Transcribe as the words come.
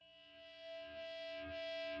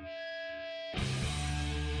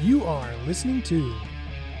You are listening to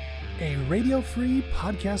a radio-free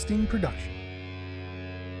podcasting production.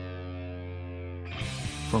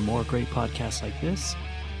 For more great podcasts like this,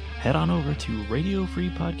 head on over to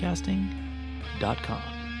radiofreepodcasting.com.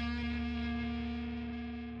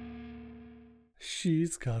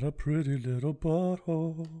 She's got a pretty little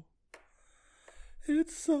butthole.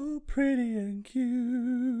 It's so pretty and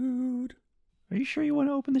cute. Are you sure you want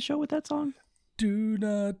to open the show with that song? Do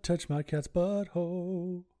not touch my cat's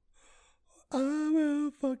butthole. I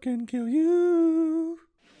will fucking kill you.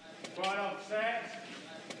 Final set.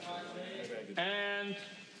 And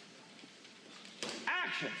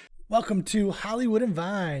action. Welcome to Hollywood and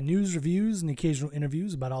Vine, news, reviews, and occasional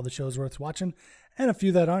interviews about all the shows worth watching, and a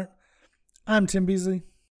few that aren't. I'm Tim Beasley.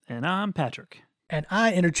 And I'm Patrick. And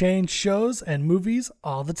I interchange shows and movies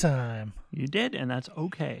all the time. You did, and that's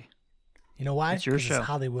okay. You know why? It's your show. It's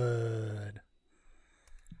Hollywood.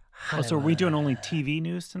 Oh, so are we doing only TV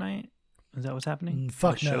news tonight? Is that what's happening?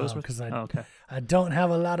 Fuck no, because I don't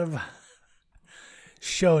have a lot of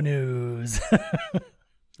show news.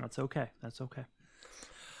 That's okay. That's okay.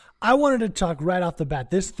 I wanted to talk right off the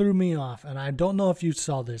bat. This threw me off, and I don't know if you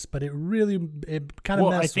saw this, but it kind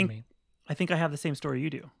of messed with me. I think I have the same story you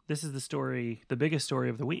do. This is the story, the biggest story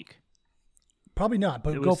of the week. Probably not,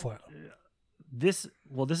 but go for it. This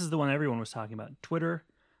is the one everyone was talking about. Twitter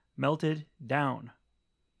melted down.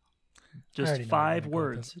 Just 5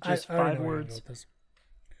 words. Just 5 words.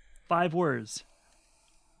 5 words.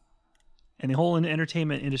 And the whole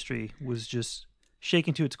entertainment industry was just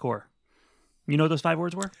shaken to its core. You know what those 5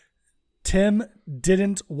 words were? Tim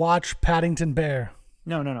didn't watch Paddington Bear.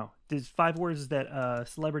 No. There's 5 words that a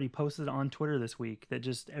celebrity posted on Twitter this week that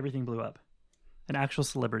just everything blew up. An actual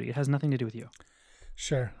celebrity. It has nothing to do with you.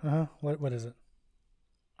 Sure. What is it?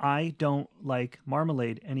 I don't like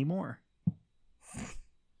marmalade anymore.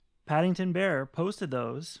 Paddington Bear posted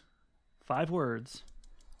those 5 words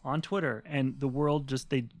on Twitter, and the world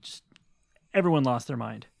everyone lost their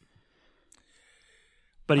mind.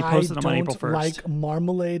 But he posted them on April 1st. I don't like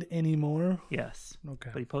marmalade anymore. Yes.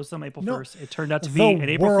 Okay. But he posted them on April 1st. It turned out to be an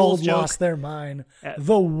April Fool's joke. The world lost their mind.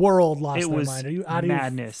 The world lost their mind. Are you out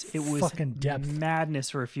madness. of your It was fucking depth.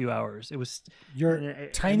 Madness for a few hours. It was your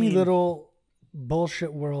tiny little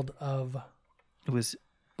bullshit world of. It was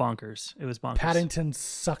bonkers. Paddington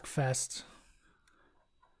Suckfest.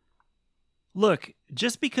 Look,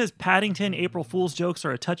 just because Paddington April Fool's jokes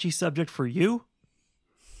are a touchy subject for you,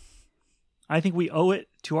 I think we owe it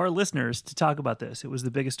to our listeners to talk about this. It was the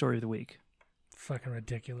biggest story of the week. Fucking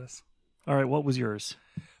ridiculous. All right, what was yours?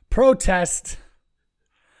 Protest.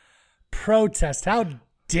 How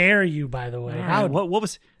dare you, by the way? Right, what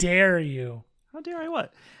was dare you? How dare I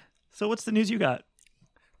what? So what's the news you got?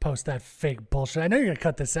 Post that fake bullshit. I know you're going to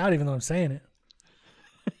cut this out even though I'm saying it.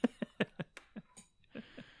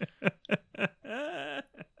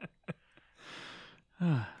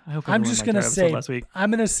 I'm just going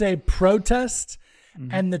to say, protest,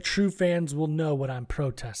 and the true fans will know what I'm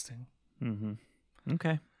protesting. Mm-hmm.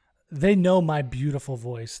 Okay. They know my beautiful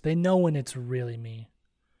voice. They know when it's really me.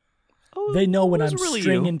 They know when I'm really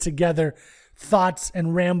stringing together thoughts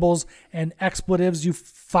and rambles and expletives, you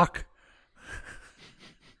fuck.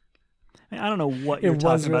 I don't know what you're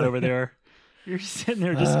talking about over there. You're sitting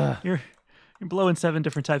there just, you're blowing 7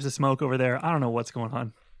 different types of smoke over there. I don't know what's going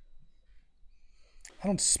on. I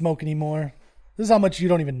don't smoke anymore. This is how much you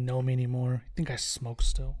don't even know me anymore. You think I smoke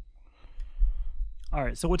still? All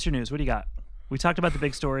right, so what's your news? What do you got? We talked about the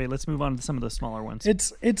big story. Let's move on to some of the smaller ones.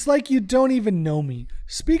 It's like you don't even know me.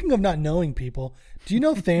 Speaking of not knowing people, do you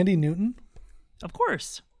know Thandie Newton? Of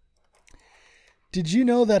course. Did you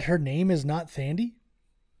know that her name is not Thandie?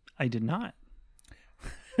 I did not.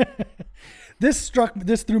 This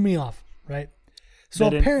threw me off, right? So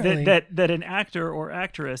apparently that an actor or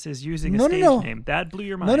actress is using a stage name. That blew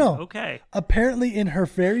your mind. No. Okay. Apparently in her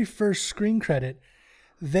very first screen credit,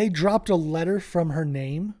 they dropped a letter from her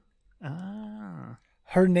name. Ah.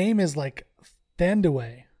 Her name is like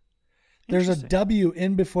Thandaway. There's a W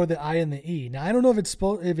in before the I and the E. Now I don't know if it's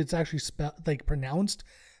actually pronounced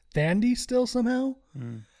Thandie still somehow.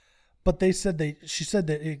 Mm. But she said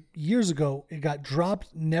that years ago it got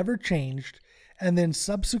dropped, never changed, and then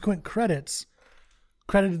subsequent credits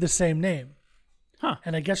credited the same name. Huh.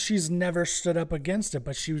 And I guess she's never stood up against it,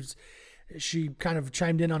 but she kind of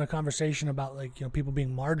chimed in on a conversation about people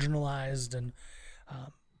being marginalized and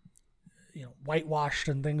whitewashed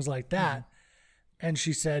and things like that. Mm. And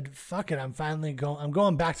she said, "Fuck it, I'm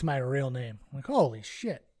going back to my real name." I'm like, holy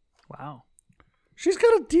shit. Wow. She's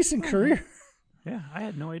got a decent career. Yeah, I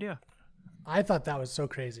had no idea. I thought that was so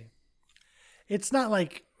crazy. It's not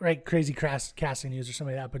like crazy casting news or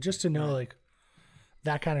something like that, but just to know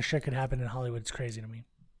that kind of shit could happen in Hollywood. It's crazy to me.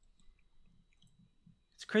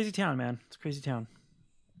 It's crazy town, man. It's crazy town.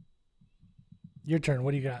 Your turn.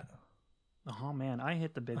 What do you got? Oh man, I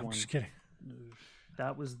hit the big one. I'm just kidding.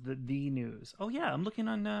 That was the news. Oh yeah, I'm looking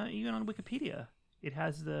on even on Wikipedia. It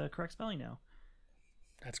has the correct spelling now.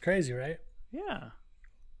 That's crazy, right? Yeah.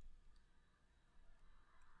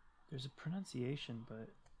 There's a pronunciation, but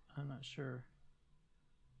I'm not sure.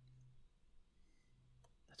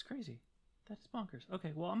 That's crazy. That's bonkers.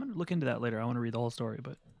 Okay, well, I'm going to look into that later. I want to read the whole story,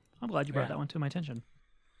 but I'm glad you brought that one to my attention.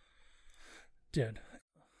 Dude,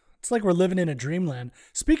 it's like we're living in a dreamland.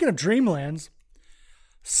 Speaking of dreamlands,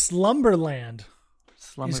 Slumberland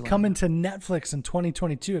is coming to Netflix in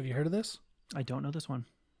 2022. Have you heard of this? I don't know this one.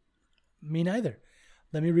 Me neither.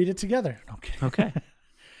 Let me read it together. Okay.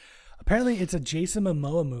 Apparently, it's a Jason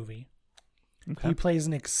Momoa movie. Okay. He plays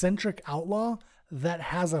an eccentric outlaw that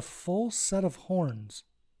has a full set of horns.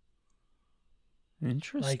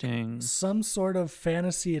 Interesting. Like some sort of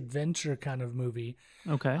fantasy adventure kind of movie.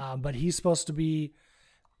 Okay. But he's supposed to be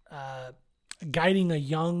guiding a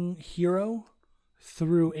young hero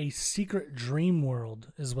through a secret dream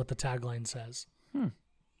world, is what the tagline says.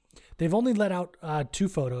 They've only let out 2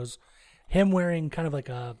 photos. Him wearing kind of like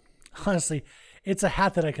honestly, it's a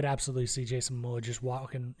hat that I could absolutely see Jason Momoa just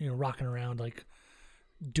walking, rocking around, like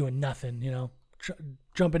doing nothing,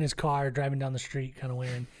 jump in his car, driving down the street, kind of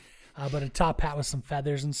wearing, but a top hat with some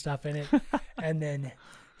feathers and stuff in it. And then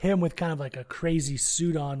him with kind of like a crazy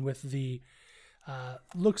suit on with the,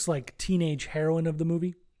 looks like teenage heroine of the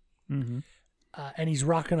movie. Mm-hmm. And he's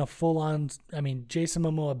rocking a full-on, Jason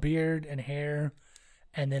Momoa beard and hair,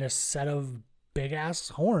 and then a set of big-ass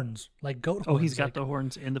horns, like goat horns. Oh, he's got the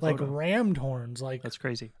horns in the photo. Like rammed horns. That's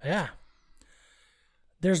crazy. Yeah.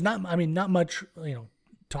 There's not much,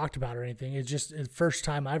 talked about or anything. It's just the first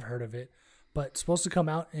time I've heard of it, but it's supposed to come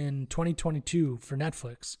out in 2022 for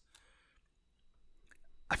Netflix.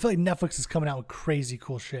 I feel like Netflix is coming out with crazy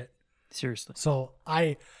cool shit. Seriously. So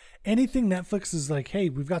anything Netflix is like, hey,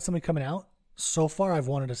 we've got something coming out. So far, I've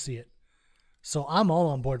wanted to see it. So I'm all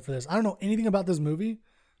on board for this. I don't know anything about this movie,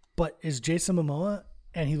 but is Jason Momoa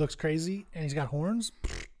and he looks crazy and he's got horns?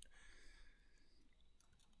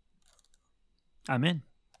 I'm in.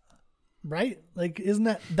 Right? Like,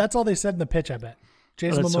 that's all they said in the pitch, I bet.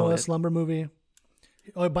 Jason Momoa, slumber movie.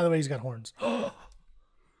 Oh, by the way, he's got horns.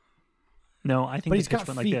 No, I think but the he's pitch got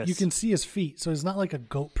went feet. like this. You can see his feet, so he's not like a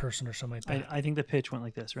goat person or something like that. I think the pitch went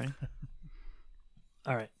like this, right?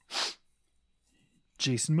 All right.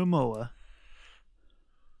 Jason Momoa,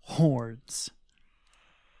 horns.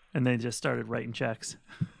 And they just started writing checks.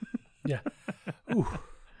 Yeah.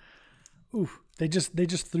 Ooh. They just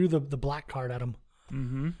threw the black card at him.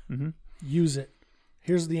 Mm-hmm. Mm-hmm. Use it.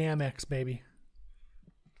 Here's the Amex, baby.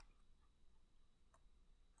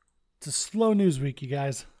 It's a slow news week, you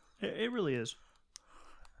guys. It really is.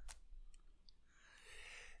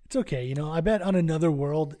 It's okay. I bet on Another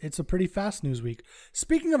World, it's a pretty fast news week.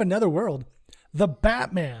 Speaking of Another World, The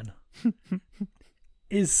Batman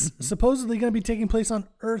is supposedly going to be taking place on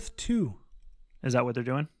Earth 2. Is that what they're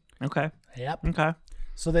doing? Okay. Yep. Okay.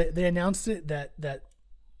 So they announced it that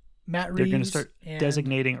Matt Reeves... They're going to start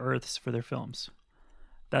designating Earths for their films.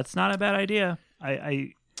 That's not a bad idea.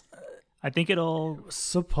 I think it'll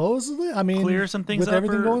supposedly, clear some things up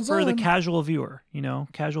for the casual viewer,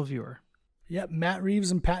 casual viewer. Yep, Matt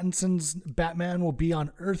Reeves and Pattinson's Batman will be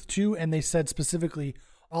on Earth 2, and they said specifically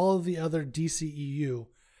all of the other DCEU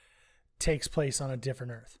takes place on a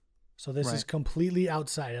different Earth. So this is completely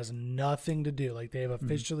outside, has nothing to do. Like, they have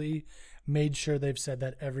officially made sure they've said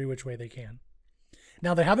that every which way they can.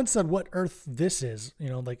 Now, they haven't said what Earth this is.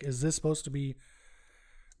 Is this supposed to be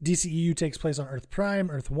DCEU takes place on Earth Prime,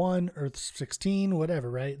 Earth 1, Earth 16, whatever,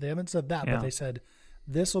 right? They haven't said that, but they said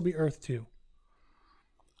this will be Earth 2.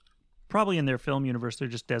 Probably in their film universe, they're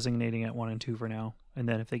just designating it 1 and 2 for now. And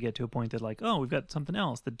then if they get to a point that like, oh, we've got something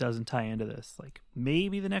else that doesn't tie into this, like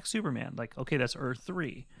maybe the next Superman, like, okay, that's Earth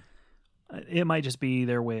 3. It might just be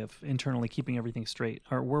their way of internally keeping everything straight.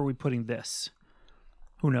 Or where are we putting this?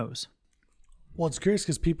 Who knows? Well, it's curious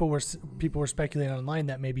because people were speculating online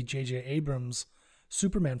that maybe J.J. Abrams'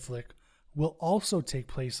 Superman flick will also take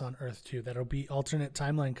place on Earth 2. That'll be alternate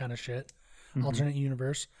timeline kind of shit, alternate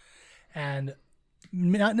universe. And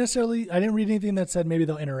not necessarily, I didn't read anything that said maybe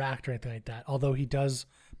they'll interact or anything like that. Although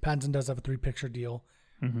Pattinson does have a 3-picture deal.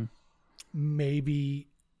 Mm-hmm. Maybe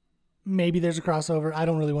there's a crossover. I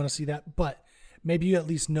don't really want to see that, but maybe you at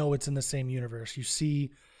least know it's in the same universe. You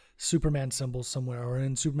see Superman symbols somewhere, or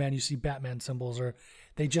in Superman you see Batman symbols, or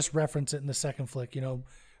they just reference it in the second flick,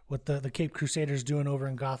 what the Cape Crusaders doing over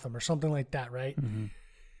in Gotham or something like that, right? Mm-hmm.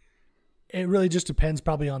 it really just depends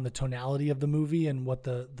probably on the tonality of the movie and what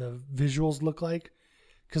the visuals look like.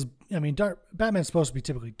 Because, I mean, Batman's supposed to be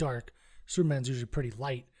typically dark. Superman's usually pretty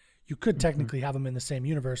light. You could technically have them in the same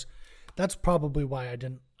universe. That's probably why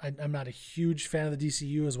I'm not a huge fan of the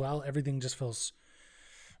DCU as well. Everything just feels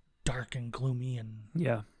dark and gloomy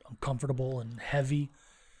and uncomfortable and heavy.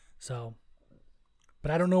 So,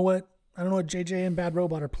 but I don't know what JJ and Bad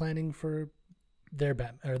Robot are planning for their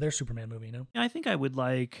their Superman movie, you know? I think I would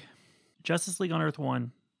like Justice League on Earth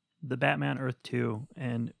 1, the Batman Earth 2,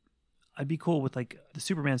 and I'd be cool with like the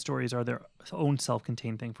Superman stories are their own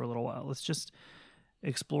self-contained thing for a little while. Let's just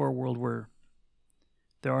explore a world where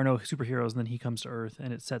there are no superheroes and then he comes to Earth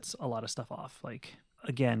and it sets a lot of stuff off. Like,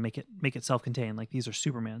 again, make it self-contained. Like, these are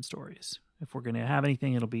Superman stories. If we're going to have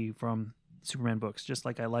anything, it'll be from Superman books, just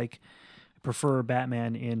like I prefer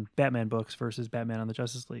Batman in Batman books versus Batman on the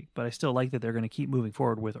Justice League. But I still like that they're going to keep moving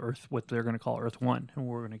forward with Earth, what they're going to call Earth 1, and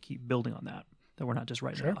we're going to keep building on that we're not just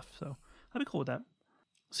writing it off. So I'd be cool with that.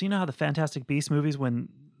 So you know how the Fantastic Beasts movies, when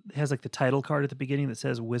it has like the title card at the beginning that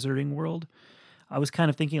says Wizarding World, I was kind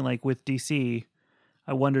of thinking like with DC,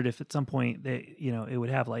 I wondered if at some point they, it would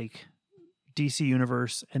have like DC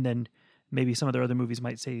Universe, and then maybe some of their other movies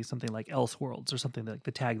might say something like Elseworlds or something, like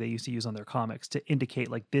the tag they used to use on their comics to indicate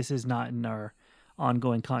like this is not in our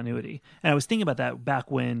ongoing continuity. And I was thinking about that back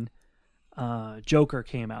when Joker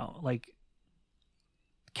came out. Like,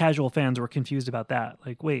 casual fans were confused about that.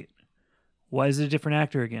 Like, wait, why is it a different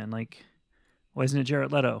actor again? Like, why isn't it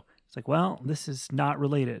Jared Leto? It's like, well, this is not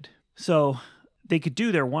related. So they could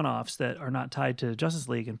do their one-offs that are not tied to Justice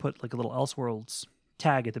League and put like a little Elseworlds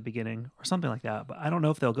tag at the beginning or something like that. But I don't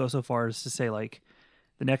know if they'll go so far as to say like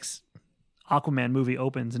the next Aquaman movie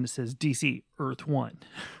opens and it says DC Earth 1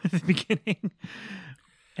 at the beginning.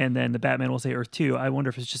 And then the Batman will say Earth 2. I wonder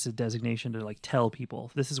if it's just a designation to like tell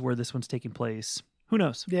people this is where this one's taking place. Who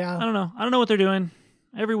knows? Yeah. I don't know. I don't know what they're doing.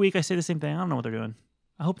 Every week I say the same thing. I don't know what they're doing.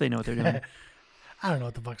 I hope they know what they're doing. I don't know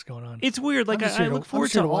what the fuck's going on. It's weird. Like, I look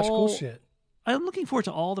forward to watch all cool shit. I'm looking forward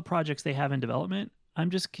to all the projects they have in development.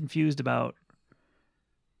 I'm just confused about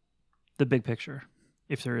the big picture,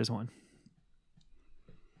 if there is one.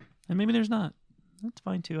 And maybe there's not. That's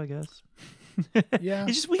fine too, I guess. Yeah.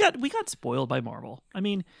 It's just we got spoiled by Marvel. I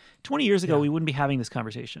mean, 20 years ago we wouldn't be having this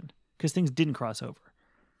conversation because things didn't cross over.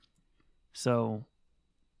 So,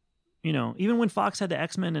 even when Fox had the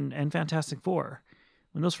X-Men and Fantastic Four,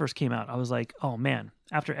 when those first came out, I was like, oh man,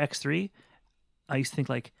 after X3, I used to think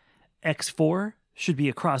like X4 should be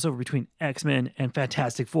a crossover between X-Men and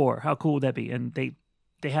Fantastic Four. How cool would that be? And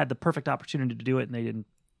they had the perfect opportunity to do it, and they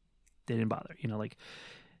didn't bother. Like,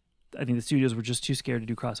 I think the studios were just too scared to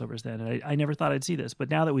do crossovers then. And I never thought I'd see this, but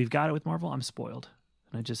now that we've got it with Marvel, I'm spoiled.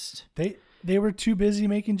 And I just they were too busy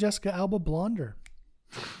making Jessica Alba blonder.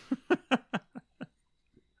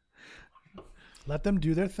 Let them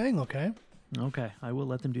do their thing, okay? Okay, I will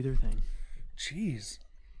let them do their thing. Jeez.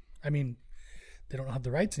 I mean, they don't have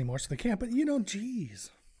the rights anymore, so they can't, but jeez.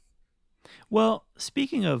 Well,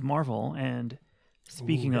 speaking of Marvel and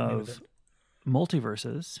speaking of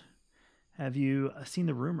multiverses, have you seen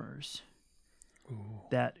the rumors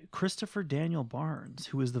that Christopher Daniel Barnes,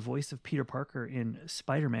 who is the voice of Peter Parker in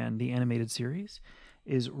Spider-Man, the animated series,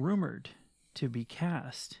 is rumored to be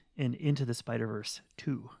cast in Into the Spider-Verse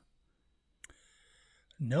 2?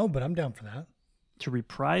 No, but I'm down for that. To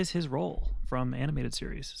reprise his role from animated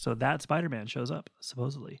series. So that Spider-Man shows up,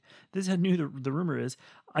 supposedly. This is how new the rumor is.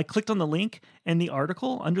 I clicked on the link, and the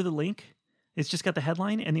article under the link, it's just got the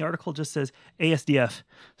headline, and the article just says ASDF.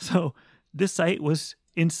 So this site was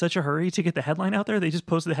in such a hurry to get the headline out there, they just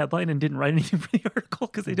posted the headline and didn't write anything for the article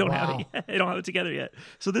because they don't have it yet. They don't have it together yet.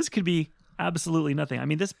 So this could be absolutely nothing. I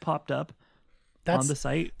mean, this popped up on the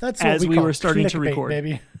site as we were starting to record.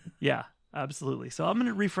 Baby. Yeah. Absolutely. So I'm going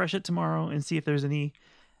to refresh it tomorrow and see if there's any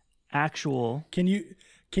actual. Can you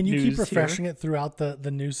keep refreshing it throughout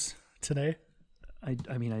the news today?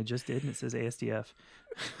 I mean, I just did, and it says ASDF.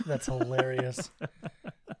 That's hilarious.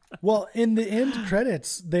 Well, in the end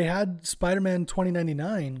credits, they had Spider-Man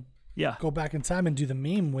 2099. Yeah. Go back in time and do the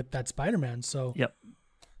meme with that Spider-Man. So yep,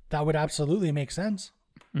 that would absolutely make sense.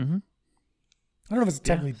 Mm-hmm. I don't know if it's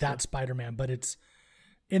technically that Spider-Man, but it's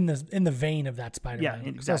in the vein of that Spider-Man. Yeah,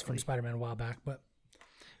 exactly. That's from Spider-Man a while back, but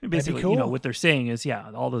basically, cool. What they're saying is,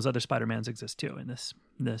 all those other Spider-Mans exist too in this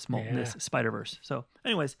Spider-Verse. So,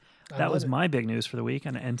 anyways, that was my big news for the week,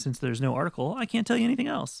 and since there's no article, I can't tell you anything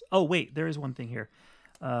else. Oh wait, there is one thing here,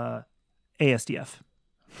 ASDF.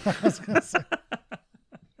 I was gonna say.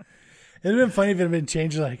 It'd have been funny if it had been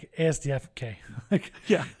changed to like ASDF. Okay,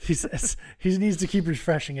 he needs to keep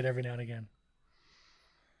refreshing it every now and again.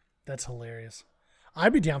 That's hilarious.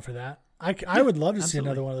 I'd be down for that. I would love to see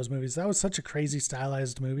another one of those movies. That was such a crazy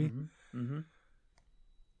stylized movie. Mm-hmm. Mm-hmm.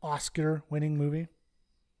 Oscar-winning movie.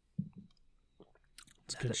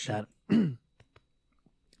 It's good shit.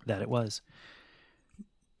 That it was.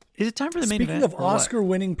 Is it time for the main event? Speaking of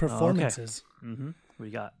Oscar-winning performances. Oh, okay. Mm-hmm. What do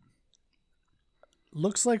you got?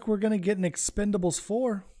 Looks like we're going to get an Expendables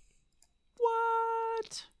 4.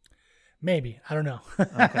 What? Maybe. I don't know.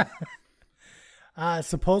 Okay.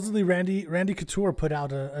 Supposedly, Randy Couture put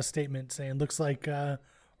out a statement saying, looks like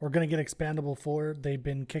we're going to get Expendable 4. They've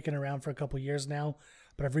been kicking around for a couple years now,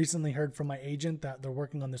 but I've recently heard from my agent that they're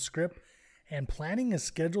working on the script, and planning is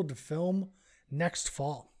scheduled to film next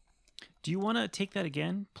fall. Do you want to take that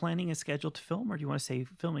again? Planning is scheduled to film, or do you want to say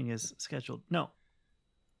filming is scheduled? No.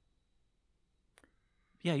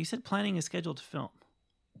 Yeah, you said planning is scheduled to film.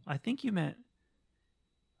 I think you meant...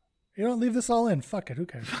 You don't leave this all in. Fuck it. Who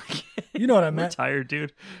cares? You know what I meant. We're tired,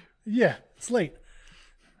 dude. Yeah, it's late.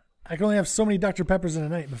 I can only have so many Dr. Peppers in a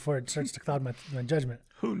night before it starts to cloud my judgment.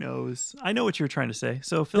 Who knows? I know what you're trying to say.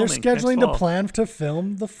 So filming. They're scheduling to plan to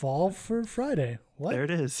film the fall for Friday. What? There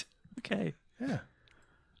it is. Okay. Yeah.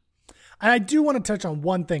 And I do want to touch on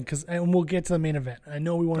one thing, and we'll get to the main event. I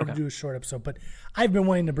know we wanted to do a short episode, but I've been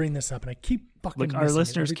wanting to bring this up, and I keep fucking Look, our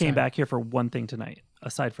listeners came back here for one thing tonight,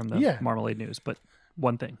 aside from the Marmalade news, but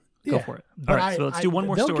one thing. Go for it. All right, so let's do one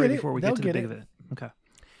more story before we get to the big event. Okay.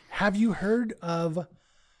 Have you heard of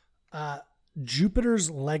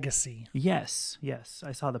Jupiter's Legacy? Yes.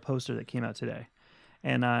 I saw the poster that came out today,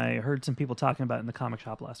 and I heard some people talking about it in the comic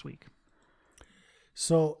shop last week.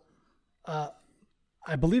 So,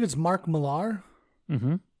 I believe it's Mark Millar.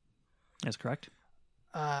 Mm-hmm. That's correct.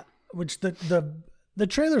 Which the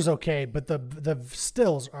trailer's okay, but the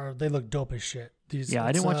stills they look dope as shit.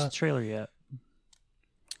 I didn't watch the trailer yet.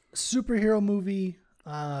 Superhero movie.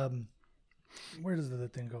 Where does the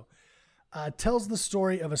thing go? Tells the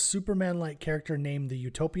story of a Superman-like character named the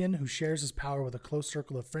Utopian who shares his power with a close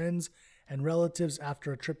circle of friends and relatives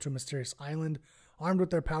after a trip to a mysterious island. Armed with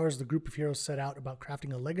their powers, the group of heroes set out about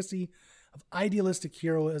crafting a legacy of idealistic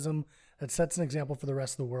heroism that sets an example for the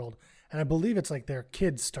rest of the world. And I believe it's like their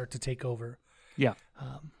kids start to take over. Yeah.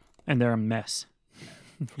 And they're a mess.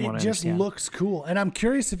 It just looks cool. And I'm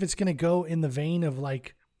curious if it's going to go in the vein of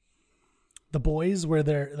like The Boys, where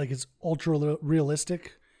they're like it's ultra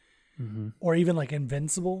realistic, or even like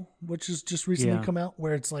Invincible, which has just recently come out,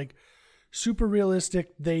 where it's like super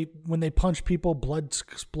realistic. When they punch people, blood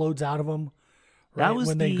explodes out of them. Right?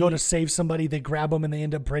 When they go to save somebody, they grab them and they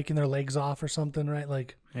end up breaking their legs off or something, right?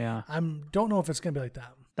 Like, yeah, don't know if it's gonna be like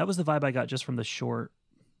that. That was the vibe I got just from the short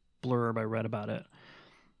blurb I read about it,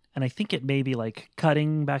 and I think it may be like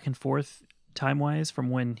cutting back and forth time-wise from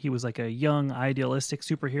when he was like a young idealistic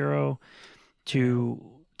superhero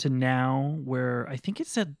to now, where I think it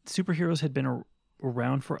said superheroes had been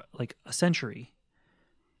around for like a century,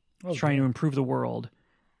 trying to improve the world,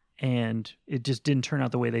 and it just didn't turn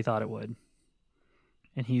out the way they thought it would.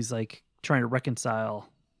 And he's like trying to reconcile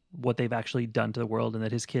what they've actually done to the world and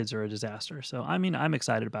that his kids are a disaster. So, I mean, I'm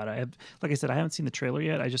excited about it. Like I said, I haven't seen the trailer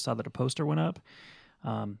yet. I just saw that a poster went up.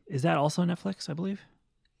 Is that also Netflix, I believe?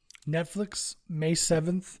 Netflix, May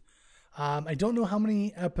 7th. I don't know how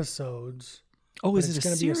many episodes. Oh, is it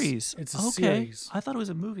a series? It's a series. I thought it was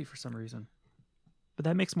a movie for some reason. But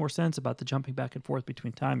that makes more sense about the jumping back and forth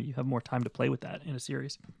between time. You have more time to play with that in a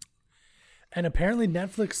series. And apparently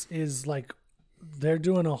Netflix is like, they're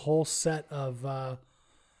doing a whole set of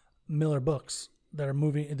Miller books that are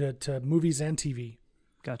moving to movies and TV.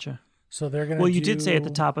 Gotcha. So they're going to Well, you did say at the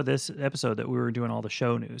top of this episode that we were doing all the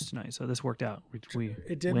show news tonight. So this worked out. We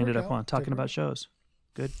ended up on talking about shows.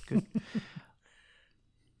 Good.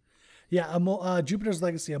 Yeah, Jupiter's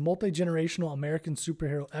Legacy, a multi-generational American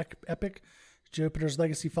superhero epic. Jupiter's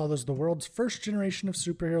Legacy follows the world's first generation of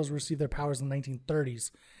superheroes who received their powers in the 1930s.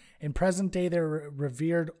 In present day, they're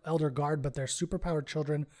revered elder guard, but their superpowered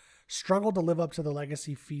children struggle to live up to the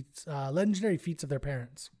legendary feats of their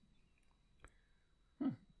parents.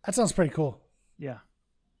 That sounds pretty cool. Yeah.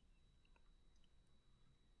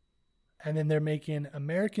 And then they're making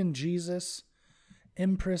American Jesus,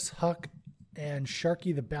 Empress Huck, and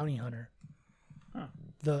Sharky the Bounty Hunter. Huh.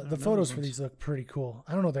 The photos for these look pretty cool.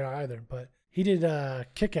 I don't know if they are either, but he did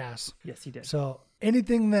Kick-Ass. Yes, he did. So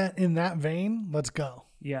anything that in that vein, let's go.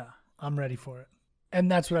 Yeah. I'm ready for it.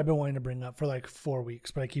 And that's what I've been wanting to bring up for like 4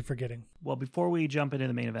 weeks, but I keep forgetting. Well, before we jump into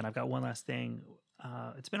the main event, I've got one last thing.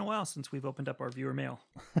 It's been a while since we've opened up our viewer mail.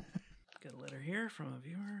 Got a letter here from a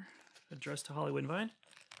viewer addressed to Hollywood Vine.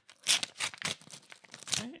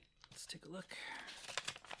 All right, let's take a look.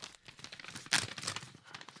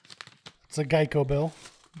 It's a Geico bill,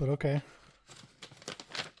 but okay.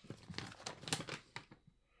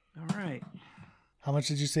 How much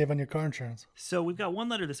did you save on your car insurance? So we've got one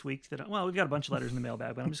letter this week we've got a bunch of letters in the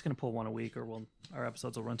mailbag, but I'm just going to pull one a week or our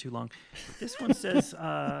episodes will run too long. This one says,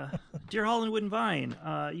 Dear Hollywood and Vine,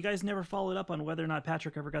 you guys never followed up on whether or not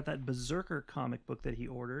Patrick ever got that Berserker comic book that he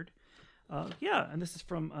ordered. Yeah, and this is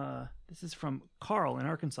from Carl in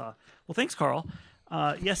Arkansas. Well, thanks, Carl.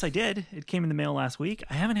 Yes, I did. It came in the mail last week.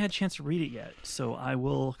 I haven't had a chance to read it yet, so I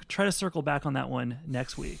will try to circle back on that one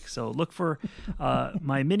next week. So look for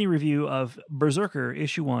my mini review of Berserker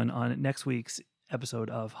issue 1 on next week's episode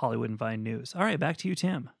of Hollywood and Vine News. All right, back to you,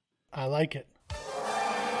 Tim. I like it.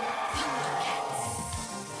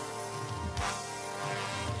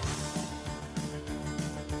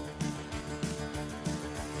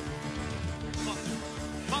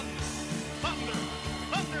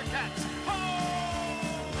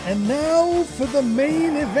 And now for the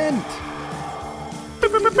main event.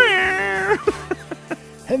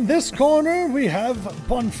 In this corner, we have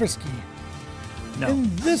Bonfrisky. No.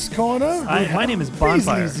 In this corner, my name is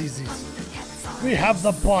Bonfire. We have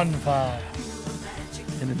the Bonfire.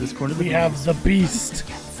 And in this corner, we have the Beast.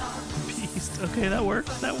 Beast. Okay, that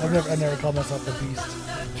works. I never called myself the Beast.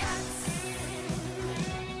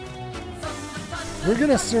 We're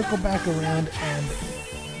gonna circle back around and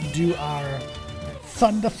do our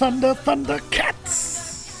Thundercats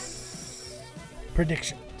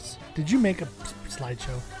predictions. Did you make a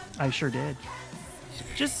slideshow? I sure did.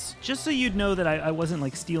 Just so you'd know that I wasn't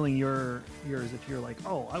like stealing yours. If you're like,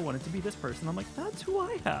 oh, I want it to be this person, I'm like, that's who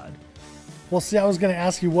I had. Well, see, I was going to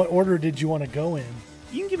ask you, what order did you want to go in?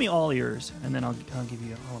 You can give me all yours, and then I'll give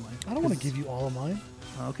you all of mine. I don't want to give you all of mine.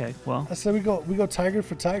 Okay, well. I said we go tiger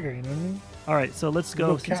for tiger. You know what I mean? All right, so let's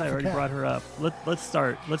go. Since I already brought her up, let's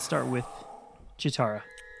start with Cheetara.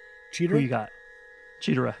 Cheetara? Who you got?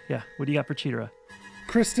 Cheetara, yeah. What do you got for Cheetara?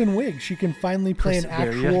 Kristen Wiig. She can finally play an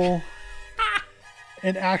actual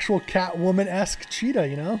Catwoman-esque cheetah,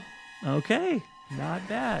 you know? Okay. Not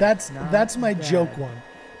bad. That's my joke one.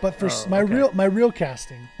 But for my real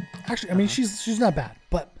casting, actually, I mean, she's not bad.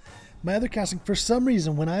 But my other casting, for some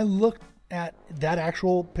reason, when I look at that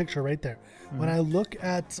actual picture right there, when I look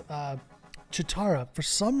at Cheetara, for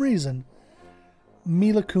some reason,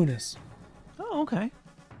 Mila Kunis. Oh, okay.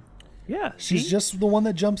 Yeah, she's just the one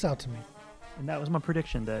that jumps out to me. And that was my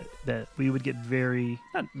prediction that we would get very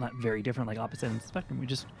not very different, like opposite ends of the spectrum.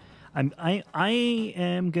 I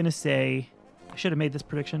am gonna say, I should have made this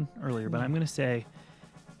prediction earlier, but I'm gonna say,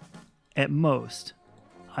 at most,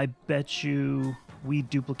 I bet you we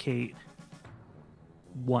duplicate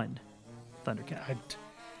one Thundercat. I feel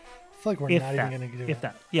like we're not even gonna do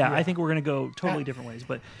that. Yeah, I think we're gonna go totally different ways,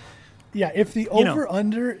 but. Yeah, if the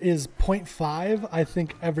over-under is 0.5, I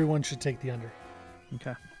think everyone should take the under.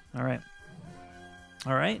 Okay. All right.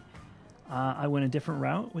 I went a different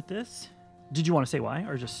route with this. Did you want to say why?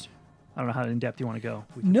 Or just, I don't know how in-depth you want to go.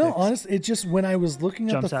 No, honestly, it's just when I was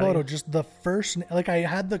looking at the photo, just the first, like I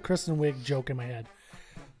had the Kristen Wiig joke in my head.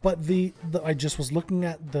 But I just was looking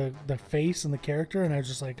at the face and the character, and I was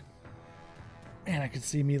just like, man, I could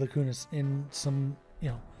see Mila Kunis in some,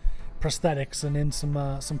 prosthetics and in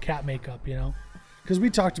some cat makeup, because we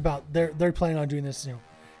talked about they're planning on doing this,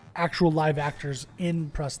 actual live actors in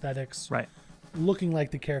prosthetics, right, looking like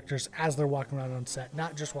the characters as they're walking around on set,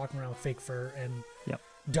 not just walking around with fake fur and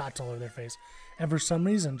dots all over their face. And for some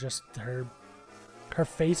reason, just her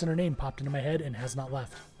face and her name popped into my head and has not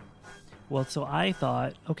left. Well, so I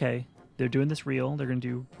thought, okay, they're doing this real, they're going to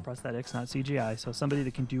do prosthetics, not CGI, so somebody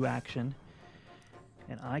that can do action.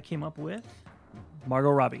 And I came up with Margot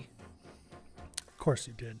Robbie. Of course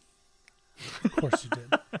you did. Of course you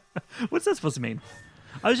did. What's that supposed to mean?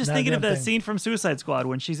 I was just thinking of that scene from Suicide Squad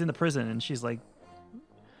when she's in the prison and she's like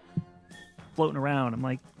floating around. I'm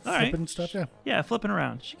like, all right. Flipping stuff, yeah. Yeah, flipping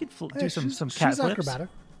around. She could do some cat flips. She's acrobatic.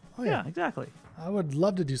 Oh, yeah. Yeah, exactly. I would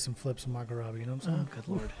love to do some flips with Margot Robbie, you know what I'm saying? Oh, good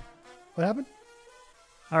Lord. What happened?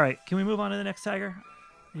 All right, can we move on to the next tiger?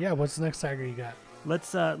 Yeah, what's the next tiger you got?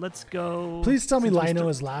 Let's go. Please tell me Lion-O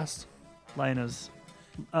is last. Lion-O's.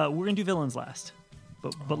 We're going to do villains last.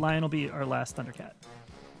 But Lion will be our last Thundercat.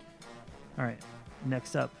 All right.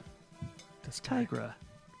 Next up, Tigra.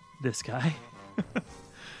 This guy.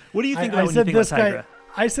 What do you think about when you think about Tigra?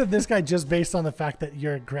 I said this guy just based on the fact that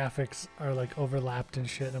your graphics are like overlapped and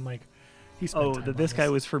shit. I'm like, this guy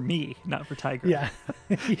was for me, not for Tigra. Yeah.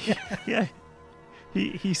 Yeah.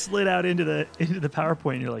 He slid out into the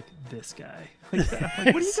PowerPoint and you're like, this guy. Like that.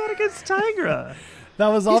 Like, what do you got against Tigra? That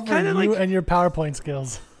was all for you and your PowerPoint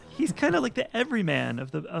skills. He's kind of like the everyman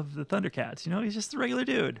of the Thundercats, He's just a regular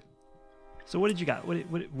dude. So what did you got?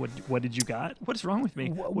 What did you got? What's wrong with me?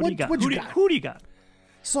 What do you got? Who do you got?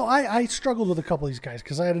 So I struggled with a couple of these guys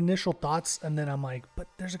because I had initial thoughts, and then I'm like, but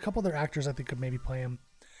there's a couple other actors I think could maybe play him.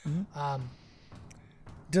 Mm-hmm.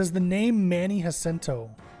 Does the name Manny Jacinto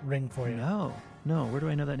ring for you? No. Where do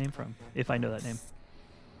I know that name from? If I know that name.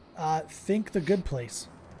 Think The Good Place.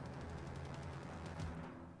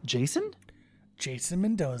 Jason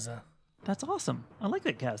Mendoza. That's awesome. I like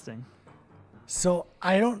that casting. So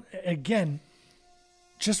I don't, again,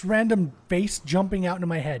 just random face jumping out into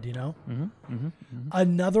my head, you know?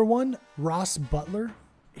 Another one, Ross Butler.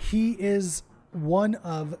 He is one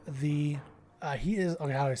of the,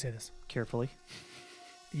 okay, how do I say this? Carefully.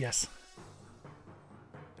 Yes.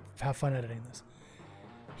 Have fun editing this.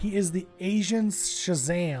 He is the Asian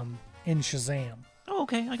Shazam in Shazam. Oh,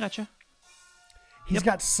 okay. I gotcha. He's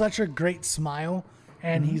got such a great smile,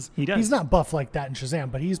 and he's not buff like that in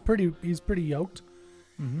Shazam, but he's pretty yoked.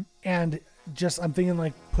 And just I'm thinking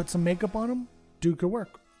like put some makeup on him, dude could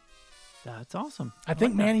work. That's awesome. I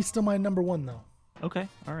think like Manny's still my number one though. Okay,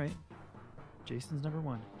 all right. Jason's number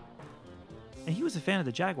one, and he was a fan of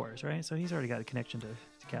the Jaguars, right? So he's already got a connection to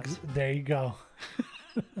Cats. There you go.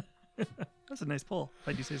 That's a nice pull, if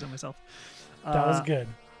I do say so myself. That was good.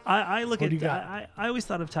 I look at I always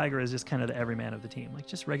thought of Tiger as just kind of the everyman of the team, like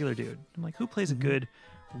just regular dude. I'm like, who plays a good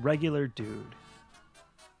regular dude?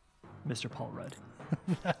 Mr. Paul Rudd.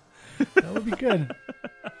 That would be good.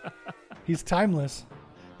 He's timeless.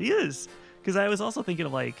 He is. Because I was also thinking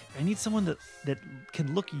of like, I need someone that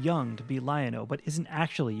can look young to be Lion-O, but isn't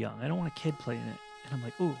actually young. I don't want a kid playing it. And I'm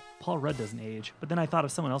like, ooh, Paul Rudd doesn't age. But then I thought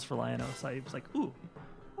of someone else for Lion-O, so I was like, ooh,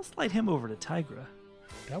 I'll slide him over to Tigra.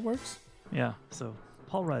 That works. Yeah, so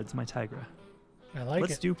Paul Rudd's my Tigra. I like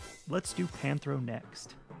it. Let's do Panthro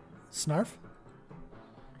next. Snarf?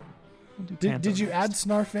 Did you add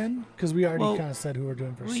Snarf in? Because we already kind of said who we're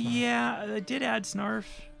doing for Snarf. Yeah, I did add Snarf.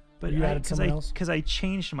 But you added someone else? Because I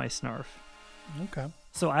changed my Snarf. Okay.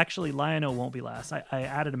 So actually, Lion-O won't be last. I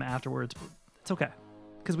added him afterwards, but it's okay.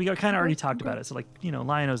 Because we kind of already talked about it. So, like, you know,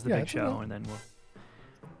 Lion-O's the big show, and then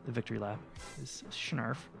the victory lap is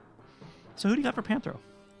Snarf. So who do you got for Panthro?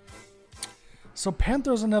 So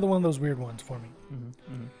Panthro's another one of those weird ones for me.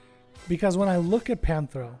 Because when I look at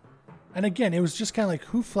Panthro, and again, it was just kind of like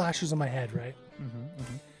who flashes in my head, right?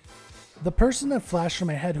 The person that flashed in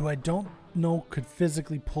my head who I don't know could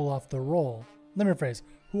physically pull off the role. Let me rephrase.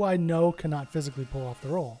 Who I know cannot physically pull off the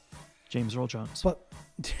role. James Earl Jones. But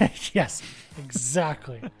yes,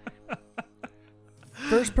 exactly.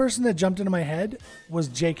 First person that jumped into my head was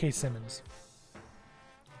J.K. Simmons.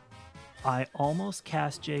 I almost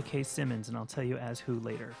cast J.K. Simmons, and I'll tell you as who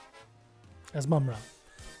later. As Mumra.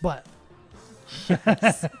 But.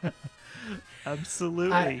 Yes.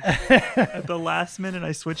 Absolutely. At the last minute,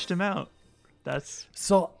 I switched him out.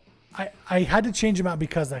 So I had to change him out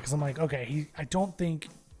because I'm like, okay, I don't think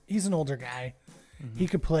he's an older guy. He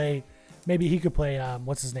could play,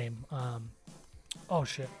 what's his name? Oh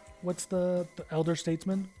shit. What's the elder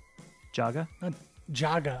statesman? Jaga? Not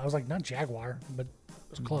Jaga. I was like, not Jaguar, but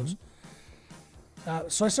it was close.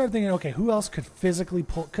 So I started thinking, okay, who else could physically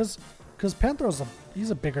pull? Because Panthro's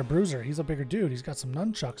he's a bigger bruiser. He's a bigger dude. He's got some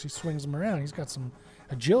nunchucks. He swings them around. He's got some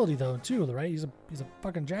agility though too, right? He's a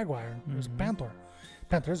fucking Jaguar. He's a Panther.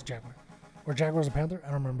 Panther is a Jaguar. Or Jaguar's a Panther?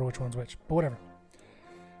 I don't remember which one's which, but whatever.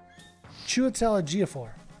 Chiwetel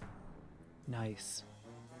Ejiofor. Nice.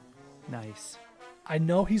 I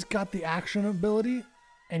know he's got the action ability,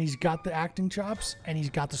 and he's got the acting chops, and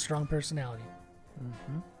he's got the strong personality.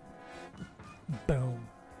 Boom.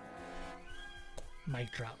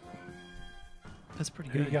 Mic drop. That's pretty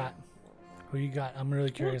good. Who you got? I'm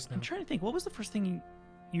really curious now. I'm trying to think. What was the first thing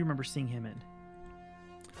you remember seeing him in?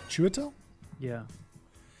 Chiwetel? Yeah.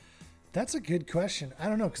 That's a good question. I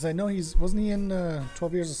don't know, because I know wasn't he in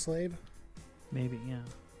 12 Years a Slave? Maybe, yeah.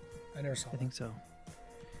 I never saw I think so.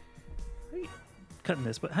 Cutting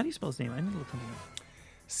this, but how do you spell his name? I need to look something up.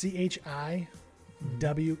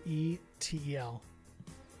 Chiwetel.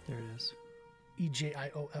 There it is.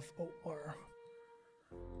 Ejiofor.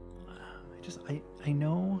 I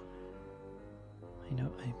know.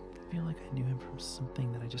 I feel like I knew him from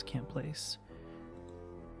something that I just can't place.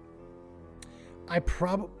 I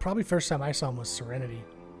probably first time I saw him was Serenity.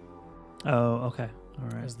 Oh, okay. All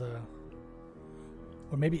right.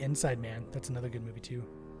 Or maybe Inside Man. That's another good movie too.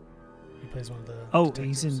 He plays one of the. Oh,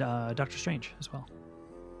 detectives. he's in Doctor Strange as well.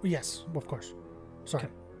 Yes, of course. Sorry.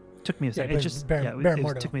 Okay. Took me a second. It just Baron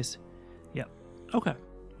Mordo. Took me. Yeah. Okay.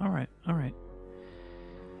 All right. All right.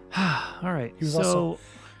 He was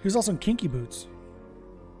also in Kinky Boots.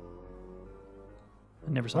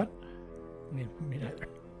 I never saw what? it. Me neither.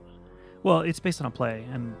 Well, it's based on a play,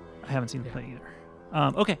 and I haven't seen the play either.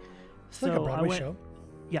 Okay. It's like a Broadway show.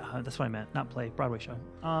 Yeah, that's what I meant. Not play, Broadway show.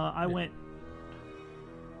 I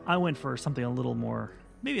went for something a little more.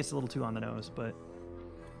 Maybe it's a little too on the nose, but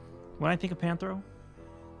when I think of Panthro.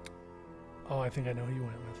 Oh, I think I know who you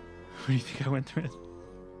went with. Who do you think I went with?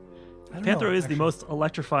 Panthro is the most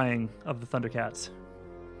electrifying of the Thundercats.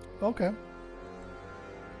 Okay.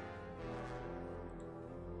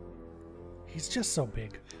 He's just so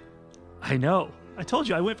big. I know. I told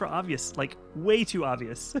you I went for obvious, like way too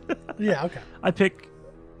obvious. Yeah, okay. I pick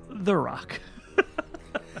The Rock.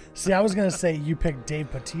 See, I was going to say you picked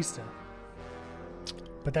Dave Bautista.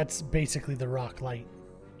 But that's basically The Rock light.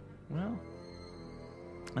 Well,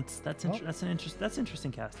 that's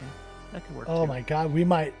interesting casting. That could work. Oh too. My God, we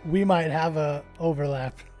might have a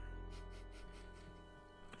overlap.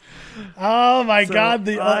 Oh my God,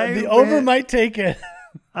 the over might take it.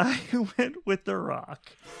 I went with The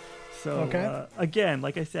Rock. So okay. Again,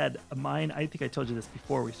 like I said, mine. I think I told you this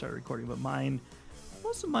before we started recording, but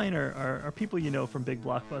most of mine are people you know from big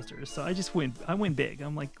blockbusters. So I win big.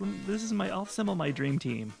 I'm like, I'll assemble my dream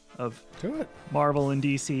team of do it. Marvel and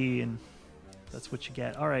DC, and that's what you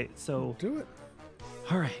get. All right, so do it.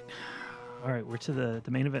 All right. We're to the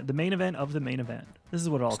main event. The main event of the main event. This is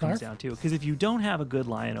what it all comes down to. Because if you don't have a good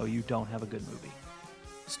Lion-O, you don't have a good movie.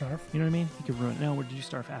 Snarf. You know what I mean? You could ruin it. No, where did you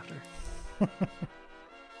starf after?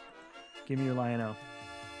 Give me your Lion-O.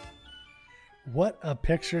 What a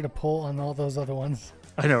picture to pull on all those other ones.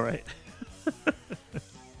 I know, right?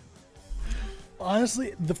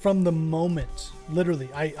 Honestly, from the moment, literally,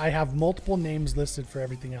 I have multiple names listed for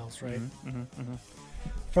everything else, right?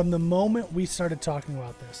 From the moment we started talking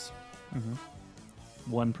about this.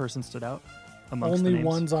 One person stood out amongst only the names?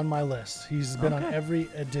 one's on my list. He's been on every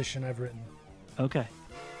edition I've written. Okay.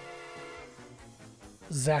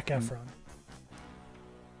 Zac Efron.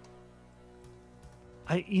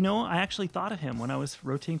 I actually thought of him when I was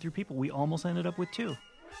rotating through people. We almost ended up with two,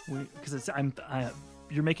 because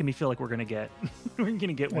you're making me feel like we're gonna get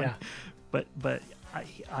one. Yeah. But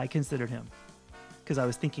I considered him because I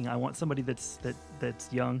was thinking I want somebody that's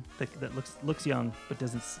young, that looks young, but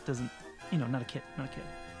doesn't not a kid.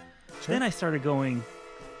 Sure. Then I started going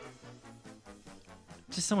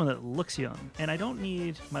just someone that looks young, and I don't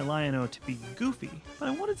need my Lion-O to be goofy, but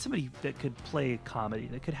I wanted somebody that could play comedy,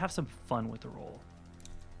 that could have some fun with the role.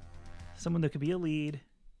 Someone that could be a lead,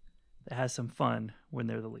 that has some fun when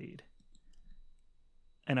they're the lead.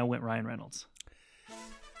 And I went Ryan Reynolds.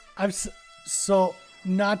 So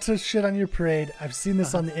not to shit on your parade, I've seen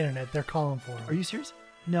this on the internet. They're calling for him. Are you serious?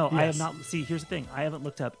 No, yes. I have not. See, here's the thing. I haven't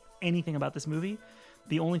looked up anything about this movie.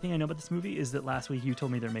 The only thing I know about this movie is that last week you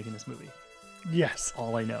told me they're making this movie. Yes.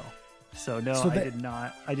 All I know. So no,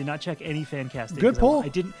 I did not check any fan casting. Good pull. I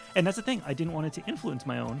didn't, and that's the thing. I didn't want it to influence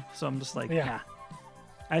my own. So I'm just like,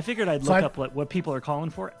 I figured I'd look up what people are calling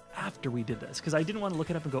for after we did this, because I didn't want to look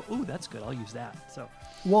it up and go, "Ooh, that's good. I'll use that." So.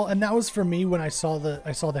 Well, and that was for me when I saw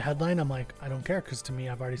the headline. I'm like, I don't care, because to me,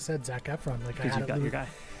 I've already said Zac Efron. Like, because you got your guy.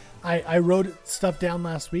 I wrote stuff down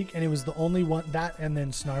last week, and it was the only one, that and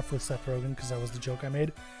then Snarf with Seth Rogen, because that was the joke I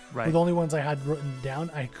made. Right. Were the only ones I had written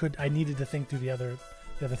down. I needed to think through the other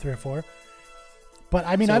 3 or 4. But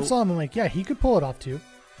I mean, I saw him. I'm like, yeah, he could pull it off too.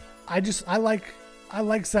 I like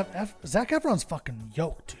Zac Efron's fucking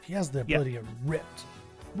yoked, dude. He has the ability to rip.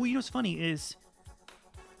 Well, you know what's funny is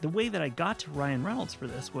the way that I got to Ryan Reynolds for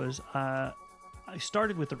this was I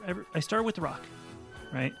started with The Rock,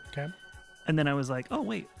 right? Okay. And then I was like, oh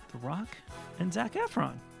wait, The Rock and Zac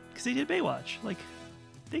Efron, because they did Baywatch, like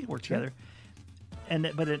they work together. And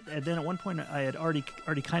then at one point I had already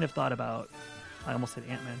kind of thought about. I almost said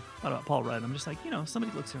Ant-Man. Thought about Paul Rudd. I'm just like,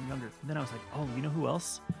 somebody looks younger. And then I was like, oh, you know who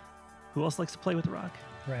else? Who else likes to play with The Rock?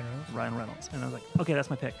 Ryan Reynolds. And I was like, okay, that's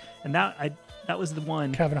my pick. And that was the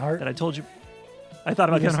one. Kevin Hart. That I told you. I thought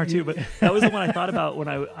about Kevin Hart too, but that was the one I thought about when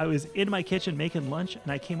I was in my kitchen making lunch,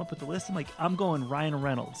 and I came up with the list. I'm like, I'm going Ryan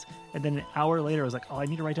Reynolds. And then an hour later, I was like, oh, I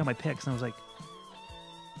need to write down my picks. And I was like,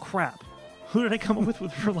 crap. Who did I come up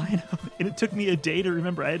with for Lion-O? And it took me a day to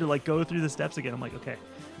remember. I had to go through the steps again. I'm like, okay,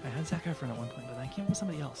 I had Zac Efron at one point, but I came up with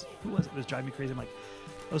somebody else. Who was it? It was driving me crazy. I'm like,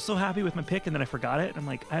 I was so happy with my pick, and then I forgot it. I'm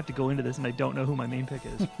like, I have to go into this, and I don't know who my main pick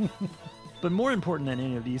is. But more important than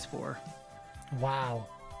any of these 4. Wow.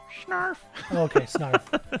 Snarf. Okay, Snarf.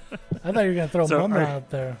 I thought you were going to throw Mumra out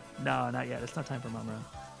there. No, not yet. It's not time for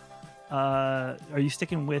Mumra. Are you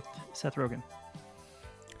sticking with Seth Rogen?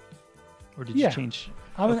 Or did you change?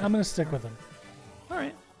 I'm going to stick with him. All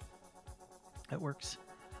right. That works.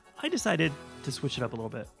 I decided to switch it up a little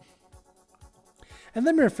bit. And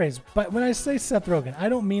let me rephrase, but when I say Seth Rogen, I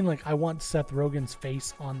don't mean I want Seth Rogen's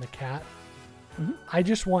face on the cat. Mm-hmm. I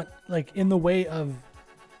just want, in the way of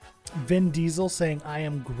Vin Diesel saying I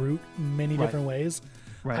am Groot many different ways,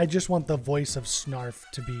 Right. I just want the voice of Snarf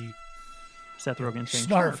to be Seth Rogen saying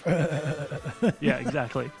Snarf. Yeah,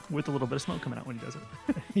 exactly. With a little bit of smoke coming out when he does it.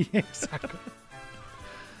 Yeah, exactly.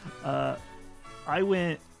 I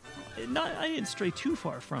didn't stray too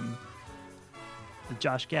far from the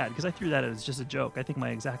Josh Gad because I threw that as just a joke. I think my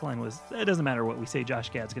exact line was, it doesn't matter what we say,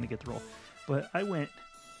 Josh Gad's going to get the role. But I went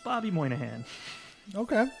Bobby Moynihan.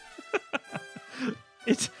 Okay.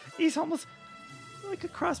 He's almost like a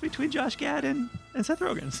cross between Josh Gad and Seth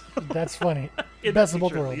Rogen. That's funny. Best of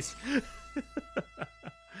both worlds.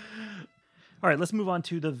 All right, let's move on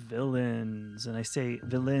to the villains. And I say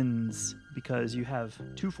villains because you have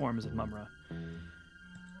two forms of Mumra.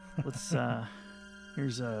 Let's,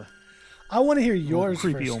 here's a... I want to hear yours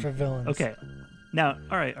creepy first for villains. Okay. Now,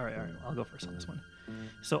 all right. I'll go first on this one.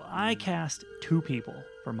 So I cast two people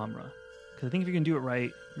for Mumra. Because I think if you're going to do it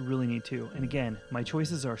right, you really need to. And again, my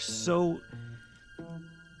choices are so...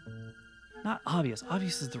 not obvious.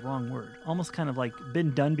 Obvious is the wrong word. Almost kind of like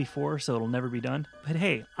been done before, so it'll never be done. But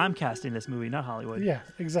hey, I'm casting this movie, not Hollywood. Yeah,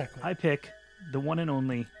 exactly. I pick the one and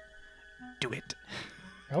only Do It.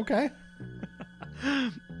 Okay.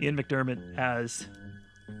 Ian McDiarmid as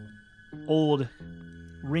old,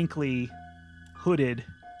 wrinkly, hooded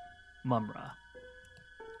Mumra.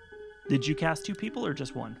 Did you cast two people or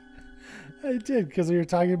just one? I did, because we were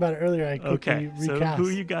talking about it earlier. I quickly recast. So who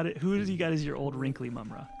you got as your old wrinkly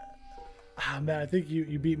Mumra? Ah, man, I think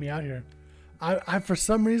you beat me out here. I for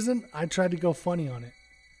some reason I tried to go funny on it.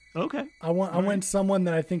 Okay. I went someone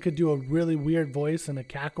that I think could do a really weird voice and a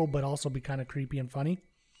cackle, but also be kind of creepy and funny.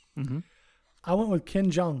 Mm-hmm. I went with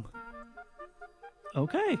Ken Jeong.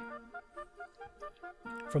 Okay.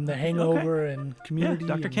 From The Hangover and Community.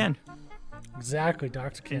 Yeah, Dr. Ken. Exactly,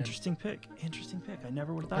 Dr. Ken. Interesting pick. I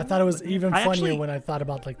never would have thought. I thought it was even funnier when I thought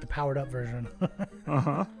about like the powered up version.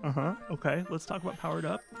 Okay, let's talk about Powered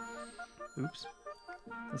Up. Oops.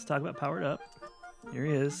 Let's talk about Powered Up. Here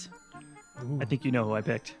he is. Ooh. I think you know who I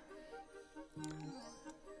picked.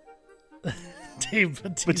 Dave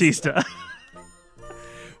Bautista.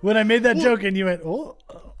 When I made that joke and you went, oh.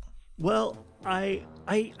 Well, I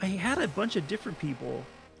had a bunch of different people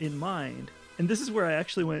in mind. And this is where I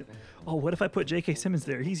actually went, oh, what if I put J.K. Simmons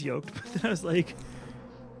there? He's yoked. But then I was like,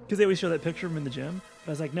 because they always show that picture of him in the gym. But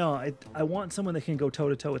I was like, no, I want someone that can go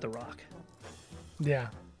toe-to-toe with The Rock. Yeah.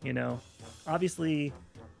 You know? Obviously,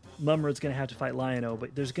 Mumra's going to have to fight Lion-O,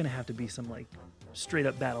 but there's going to have to be some, like,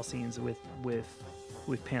 straight-up battle scenes with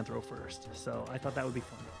Panthro first. So I thought that would be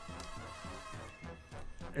fun.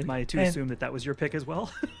 Am I to assume that was your pick as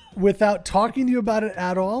well? Without talking to you about it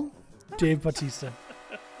at all, Dave Bautista.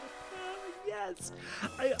 Yes.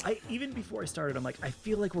 I even before I started, I'm like, I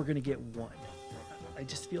feel like we're going to get one. I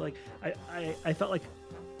just feel like I felt like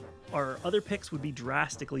our other picks would be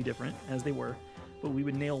drastically different as they were, but we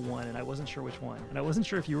would nail one, and I wasn't sure which one. And I wasn't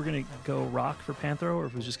sure if you were going to go Rock for Panthro or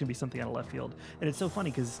if it was just going to be something out of left field. And it's so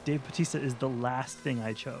funny because Dave Bautista is the last thing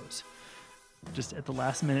I chose. Just at the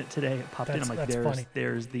last minute today, it popped in. I'm like,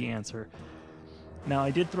 there's the answer. Now,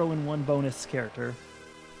 I did throw in one bonus character.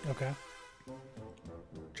 Okay.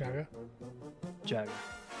 Jaga.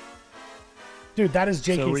 Dude, that is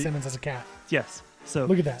J.K. Simmons as a cat. Yes. So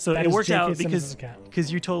look at that. So that it worked J.K. out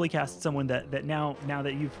because you totally cast someone that now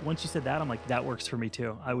that once you said that, I'm like, that works for me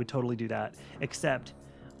too. I would totally do that. Except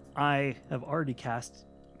I have already cast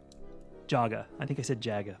Jaga. I think I said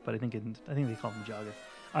Jaga, but I think they call him Jaga.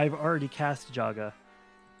 I've already cast Jaga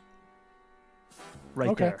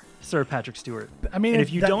there, Sir Patrick Stewart. I mean, and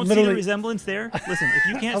if you don't see the resemblance there, listen, if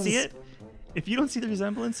you can't see it, if you don't see the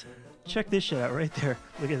resemblance, check this shit out right there.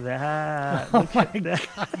 Look at that. Look at that.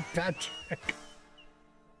 God, Patrick.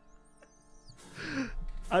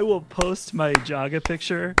 I will post my Jaga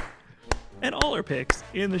picture and all our pics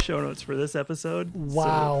in the show notes for this episode.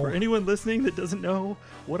 Wow. So for anyone listening that doesn't know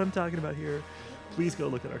what I'm talking about here, please go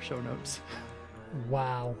look at our show notes.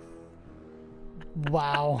 Wow.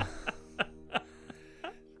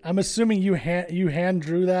 I'm assuming you hand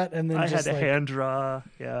drew that and then I had to hand draw.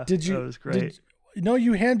 Yeah. Did you? That was great. No,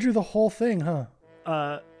 you hand drew the whole thing, huh?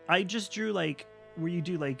 I just drew like where you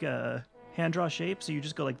do like hand draw shape. So you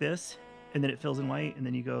just go like this, and then it fills in white, and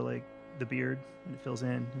then you go like the beard, and it fills in,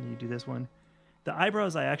 and then you do this one. The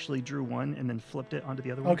eyebrows, I actually drew one and then flipped it onto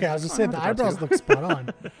the other one. Okay, I was going to say, the eyebrows look spot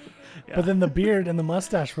on. Yeah. But then the beard and the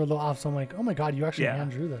mustache were a little off, so I'm like, oh my God, you actually hand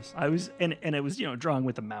drew this. I was, and it was, drawing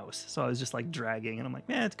with a mouse. So I was just like dragging, and I'm like,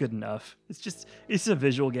 man, it's good enough. It's a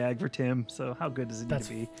visual gag for Tim, so how good does it need to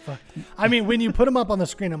be? I mean, when you put him up on the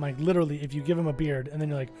screen, I'm like, literally, if you give him a beard, and then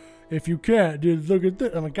you're like, if you can't, dude, look at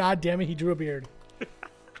this. I'm like, God damn it, he drew a beard.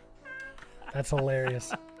 That's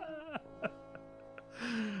hilarious.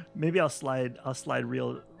 Maybe I'll slide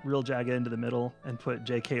real Jaga into the middle and put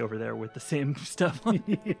JK over there with the same stuff on.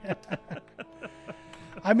 Yeah.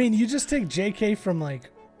 I mean, you just take JK from like.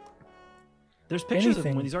 There's pictures of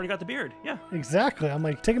him when he's already got the beard. Yeah. Exactly. I'm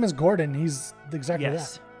like, take him as Gordon. He's exactly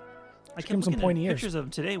that. I kept looking at pictures of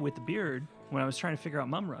him today with the beard when I was trying to figure out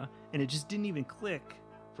Mumra, and it just didn't even click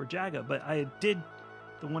for Jaga. But I did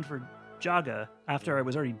the one for Jaga after I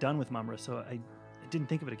was already done with Mumra, so I didn't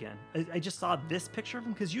think of it again. I just saw this picture of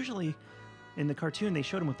him because usually in the cartoon they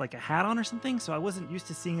showed him with like a hat on or something, so I wasn't used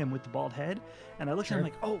to seeing him with the bald head. And I looked at him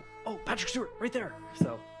like, oh, Patrick Stewart, right there.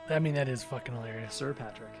 So I mean, that is fucking hilarious. Sir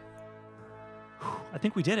Patrick. I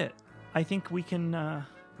think we did it. I think we can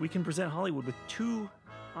present Hollywood with 2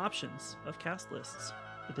 options of cast lists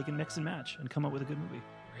that they can mix and match and come up with a good movie.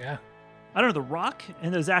 Yeah. I don't know. The Rock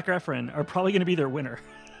and the Zac Efron are probably going to be their winner.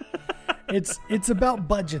 It's about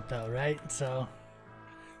budget though, right? So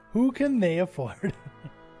who can they afford?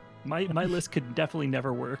 My list could definitely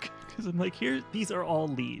never work because I'm like, these are all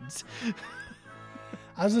leads.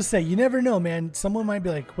 I was gonna say, you never know, man. Someone might be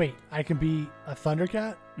like, wait, I can be a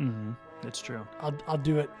Thundercat. Mm-hmm. That's true. I'll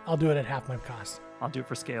do it. I'll do it at half my cost. I'll do it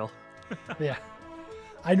for scale. Yeah.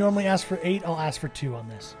 I normally ask for 8. I'll ask for 2 on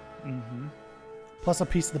this. Mm-hmm. Plus a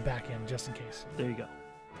piece of the back end, just in case. There you go.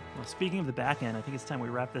 Well, speaking of the back end, I think it's time we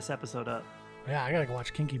wrap this episode up. Yeah, I gotta go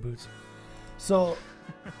watch Kinky Boots. So,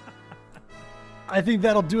 I think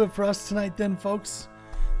that'll do it for us tonight then, folks.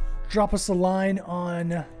 Drop us a line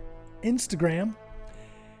on Instagram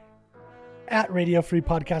at Radio Free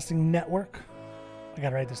Podcasting Network. I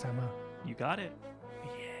got it right this time, huh? You got it.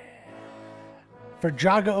 Yeah. For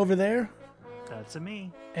Jaga over there. That's a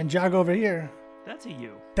me. And Jaga over here. That's a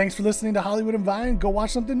you. Thanks for listening to Hollywood and Vine. Go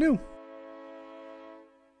watch something new.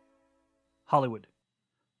 Hollywood.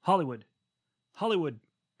 Hollywood. Hollywood.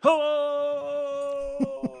 Ho!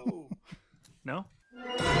 No?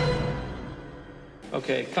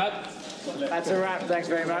 Okay, cut. That's a wrap. Thanks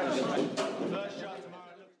very much.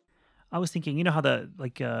 I was thinking, you know how the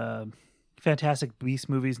Fantastic Beasts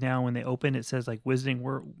movies now, when they open, it says like Wizarding.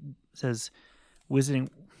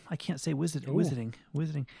 I can't say wizarding.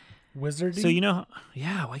 Wizarding. So you know,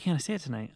 yeah. Why can't I say it tonight?